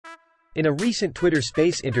In a recent Twitter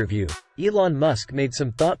Space interview, Elon Musk made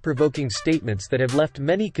some thought-provoking statements that have left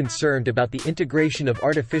many concerned about the integration of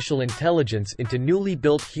artificial intelligence into newly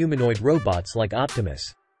built humanoid robots like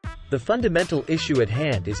Optimus. The fundamental issue at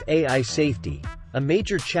hand is AI safety, a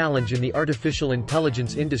major challenge in the artificial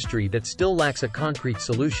intelligence industry that still lacks a concrete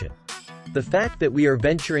solution. The fact that we are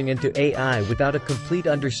venturing into AI without a complete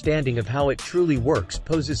understanding of how it truly works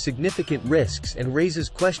poses significant risks and raises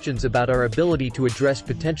questions about our ability to address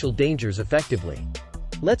potential dangers effectively.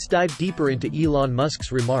 Let's dive deeper into Elon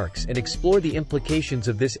Musk's remarks and explore the implications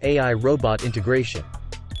of this AI robot integration.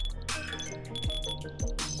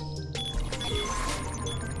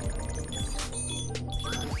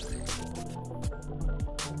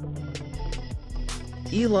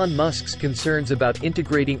 Elon Musk's concerns about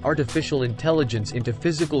integrating artificial intelligence into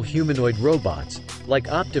physical humanoid robots,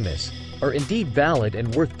 like Optimus, are indeed valid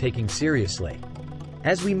and worth taking seriously.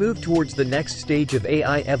 As we move towards the next stage of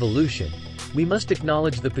AI evolution, we must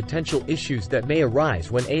acknowledge the potential issues that may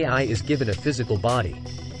arise when AI is given a physical body.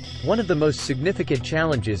 One of the most significant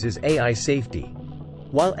challenges is AI safety.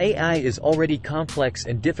 While AI is already complex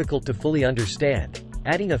and difficult to fully understand,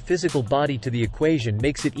 adding a physical body to the equation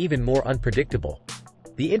makes it even more unpredictable.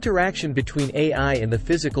 The interaction between AI and the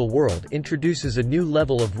physical world introduces a new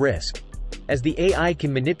level of risk, as the AI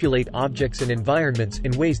can manipulate objects and environments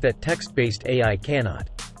in ways that text-based AI cannot.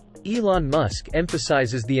 Elon Musk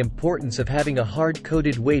emphasizes the importance of having a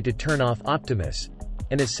hard-coded way to turn off Optimus,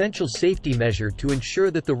 an essential safety measure to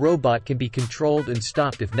ensure that the robot can be controlled and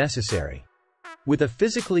stopped if necessary. With a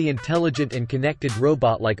physically intelligent and connected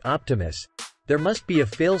robot like Optimus, there must be a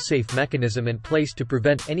fail-safe mechanism in place to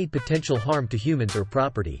prevent any potential harm to humans or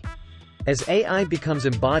property. As AI becomes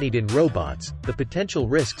embodied in robots, the potential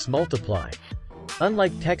risks multiply.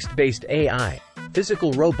 Unlike text-based AI,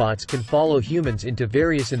 physical robots can follow humans into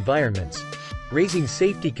various environments, raising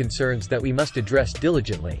safety concerns that we must address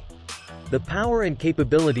diligently. The power and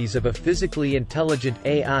capabilities of a physically intelligent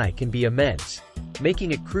AI can be immense,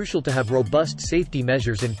 making it crucial to have robust safety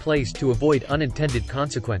measures in place to avoid unintended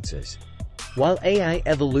consequences. While AI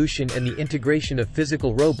evolution and the integration of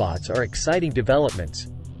physical robots are exciting developments,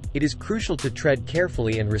 it is crucial to tread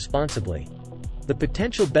carefully and responsibly. The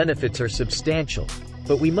potential benefits are substantial,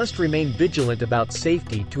 but we must remain vigilant about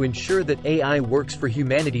safety to ensure that AI works for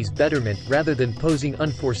humanity's betterment rather than posing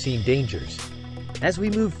unforeseen dangers. As we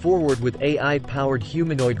move forward with AI-powered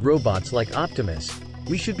humanoid robots like Optimus,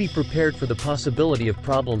 we should be prepared for the possibility of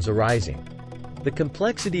problems arising. The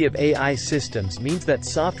complexity of AI systems means that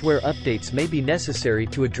software updates may be necessary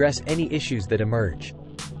to address any issues that emerge.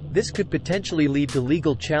 This could potentially lead to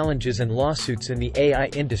legal challenges and lawsuits in the AI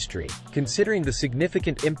industry, considering the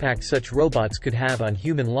significant impact such robots could have on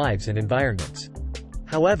human lives and environments.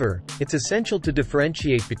 However, it's essential to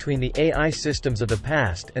differentiate between the AI systems of the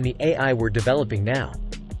past and the AI we're developing now.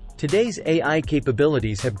 Today's AI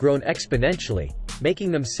capabilities have grown exponentially,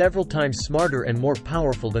 making them several times smarter and more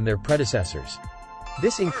powerful than their predecessors.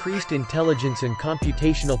 This increased intelligence and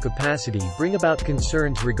computational capacity bring about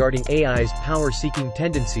concerns regarding AI's power-seeking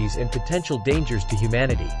tendencies and potential dangers to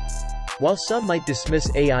humanity. While some might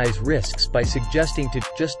dismiss AI's risks by suggesting to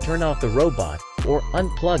just turn off the robot, or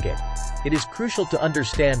unplug it, it is crucial to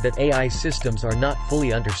understand that AI systems are not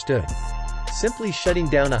fully understood. Simply shutting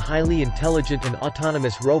down a highly intelligent and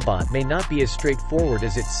autonomous robot may not be as straightforward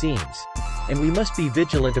as it seems, and we must be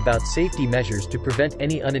vigilant about safety measures to prevent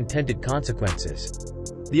any unintended consequences.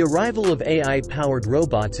 The arrival of AI-powered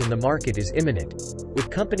robots in the market is imminent, with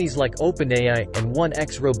companies like OpenAI and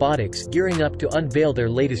 1X Robotics gearing up to unveil their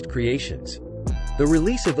latest creations. The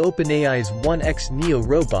release of OpenAI's 1X Neo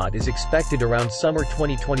robot is expected around summer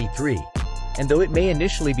 2023, and though it may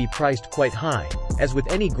initially be priced quite high, as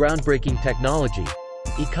with any groundbreaking technology,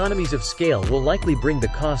 economies of scale will likely bring the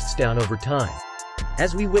costs down over time.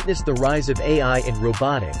 As we witness the rise of AI in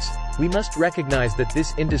robotics, we must recognize that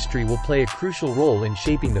this industry will play a crucial role in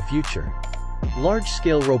shaping the future.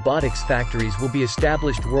 Large-scale robotics factories will be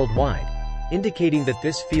established worldwide, indicating that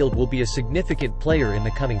this field will be a significant player in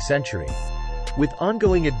the coming century. With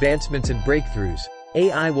ongoing advancements and breakthroughs,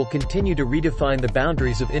 AI will continue to redefine the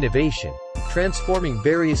boundaries of innovation, transforming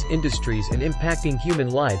various industries and impacting human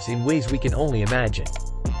lives in ways we can only imagine.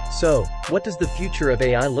 So, what does the future of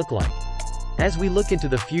AI look like? As we look into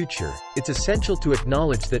the future, it's essential to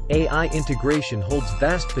acknowledge that AI integration holds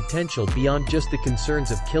vast potential beyond just the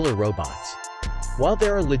concerns of killer robots. While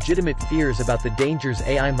there are legitimate fears about the dangers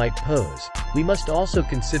AI might pose, we must also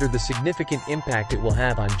consider the significant impact it will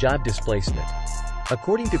have on job displacement.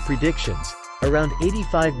 According to predictions, around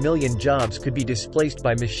 85 million jobs could be displaced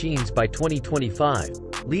by machines by 2025,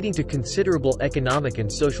 leading to considerable economic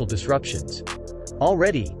and social disruptions.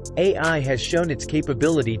 Already, AI has shown its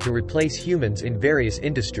capability to replace humans in various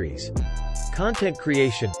industries. Content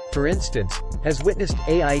creation, for instance, has witnessed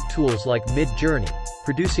AI tools like Mid-Journey,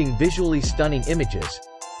 producing visually stunning images,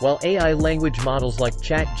 while AI language models like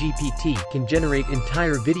ChatGPT can generate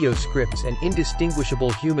entire video scripts and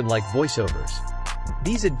indistinguishable human-like voiceovers.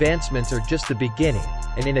 These advancements are just the beginning,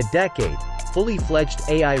 and in a decade, fully fledged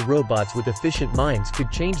AI robots with efficient minds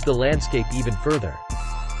could change the landscape even further.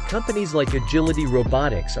 Companies like Agility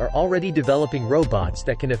Robotics are already developing robots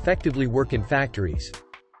that can effectively work in factories.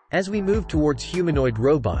 As we move towards humanoid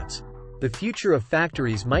robots, the future of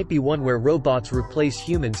factories might be one where robots replace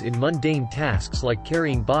humans in mundane tasks like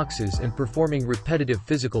carrying boxes and performing repetitive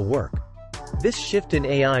physical work. This shift in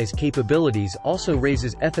AI's capabilities also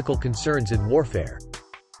raises ethical concerns in warfare.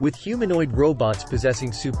 With humanoid robots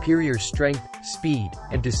possessing superior strength, speed,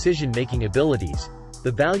 and decision-making abilities,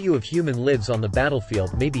 the value of human lives on the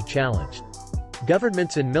battlefield may be challenged.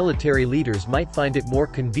 Governments and military leaders might find it more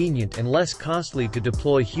convenient and less costly to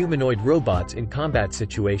deploy humanoid robots in combat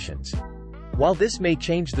situations. While this may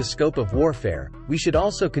change the scope of warfare, we should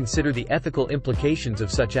also consider the ethical implications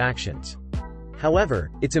of such actions. However,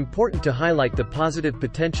 it's important to highlight the positive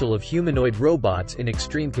potential of humanoid robots in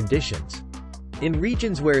extreme conditions. In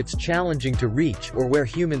regions where it's challenging to reach or where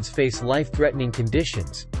humans face life-threatening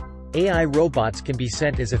conditions, AI robots can be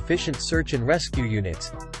sent as efficient search and rescue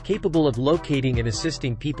units, capable of locating and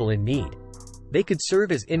assisting people in need. They could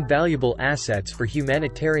serve as invaluable assets for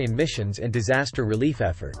humanitarian missions and disaster relief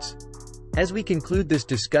efforts. As we conclude this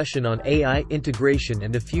discussion on AI integration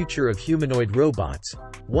and the future of humanoid robots,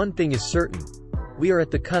 one thing is certain: we are at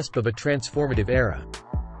the cusp of a transformative era.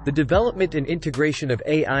 The development and integration of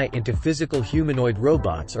AI into physical humanoid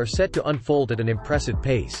robots are set to unfold at an impressive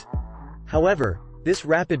pace. However, this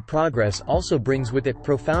rapid progress also brings with it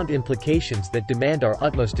profound implications that demand our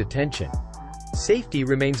utmost attention. Safety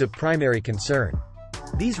remains a primary concern.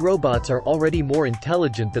 These robots are already more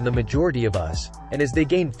intelligent than the majority of us, and as they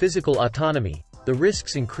gain physical autonomy, the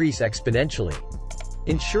risks increase exponentially.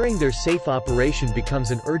 Ensuring their safe operation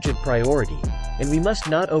becomes an urgent priority, and we must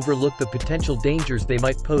not overlook the potential dangers they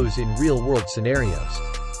might pose in real-world scenarios.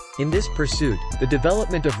 In this pursuit, the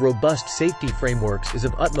development of robust safety frameworks is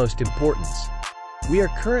of utmost importance. We are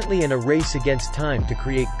currently in a race against time to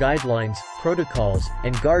create guidelines, protocols,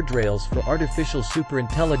 and guardrails for artificial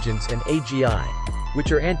superintelligence and AGI,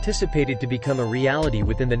 which are anticipated to become a reality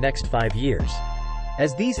within the next 5 years.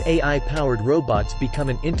 As these AI-powered robots become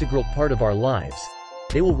an integral part of our lives,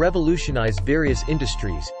 they will revolutionize various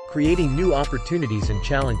industries, creating new opportunities and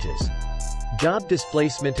challenges. Job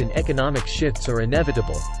displacement and economic shifts are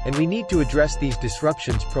inevitable, and we need to address these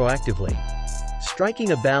disruptions proactively.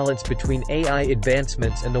 Striking a balance between AI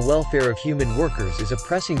advancements and the welfare of human workers is a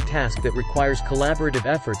pressing task that requires collaborative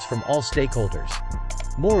efforts from all stakeholders.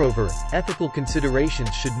 Moreover, ethical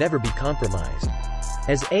considerations should never be compromised.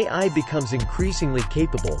 As AI becomes increasingly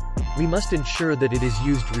capable, we must ensure that it is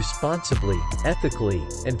used responsibly, ethically,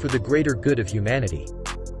 and for the greater good of humanity.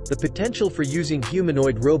 The potential for using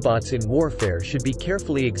humanoid robots in warfare should be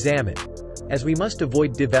carefully examined, as we must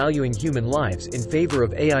avoid devaluing human lives in favor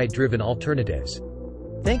of AI-driven alternatives.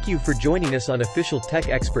 Thank you for joining us on Official Tech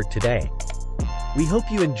Expert today. We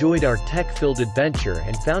hope you enjoyed our tech-filled adventure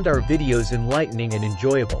and found our videos enlightening and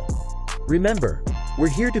enjoyable. Remember, we're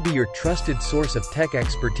here to be your trusted source of tech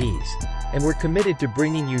expertise, and we're committed to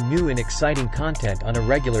bringing you new and exciting content on a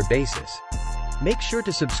regular basis. Make sure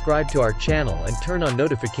to subscribe to our channel and turn on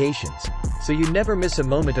notifications, so you never miss a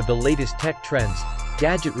moment of the latest tech trends,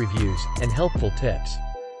 gadget reviews, and helpful tips.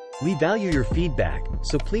 We value your feedback,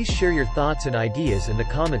 so please share your thoughts and ideas in the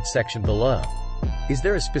comments section below. Is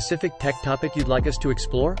there a specific tech topic you'd like us to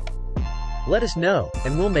explore? Let us know,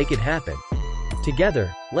 and we'll make it happen.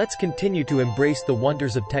 Together, let's continue to embrace the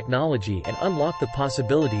wonders of technology and unlock the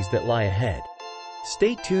possibilities that lie ahead.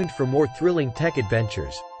 Stay tuned for more thrilling tech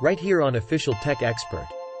adventures, right here on Official Tech Expert.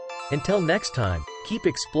 Until next time, keep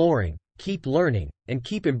exploring, keep learning, and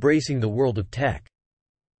keep embracing the world of tech.